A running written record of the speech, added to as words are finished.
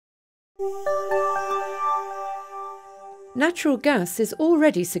Natural gas is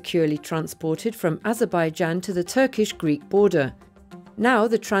already securely transported from Azerbaijan to the Turkish-Greek border. Now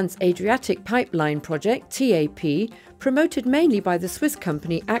the Trans-Adriatic Pipeline project, TAP, promoted mainly by the Swiss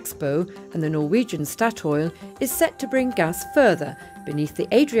company Axpo and the Norwegian Statoil, is set to bring gas further beneath the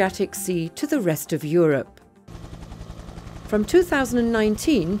Adriatic Sea to the rest of Europe. From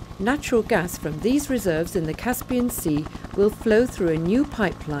 2019, natural gas from these reserves in the Caspian Sea will flow through a new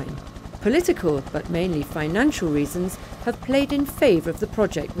pipeline. Political, but mainly financial reasons have played in favour of the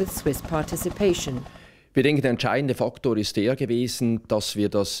project with Swiss participation. We think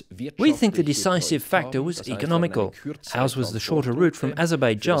the decisive factor was economical. Ours was the shorter route from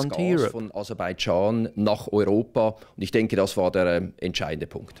Azerbaijan to Europe.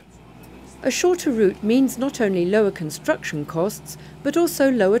 A shorter route means not only lower construction costs, but also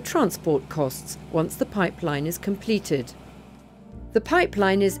lower transport costs once the pipeline is completed. The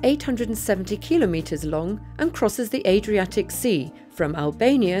pipeline is 870 kilometres long and crosses the Adriatic Sea from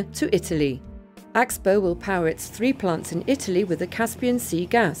Albania to Italy. Axpo will power its 3 plants in Italy with the Caspian Sea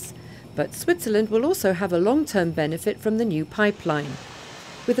gas, but Switzerland will also have a long-term benefit from the new pipeline.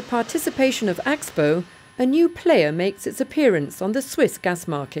 With the participation of Axpo, a new player makes its appearance on the Swiss gas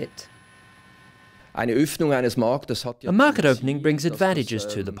market. A market opening brings advantages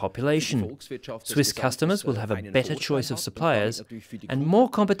to the population. Swiss customers will have a better choice of suppliers, and more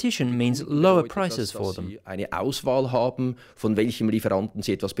competition means lower prices for them.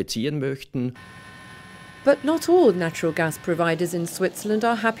 But not all natural gas providers in Switzerland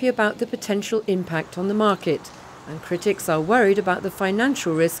are happy about the potential impact on the market, and critics are worried about the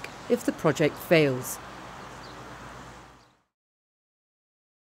financial risk if the project fails.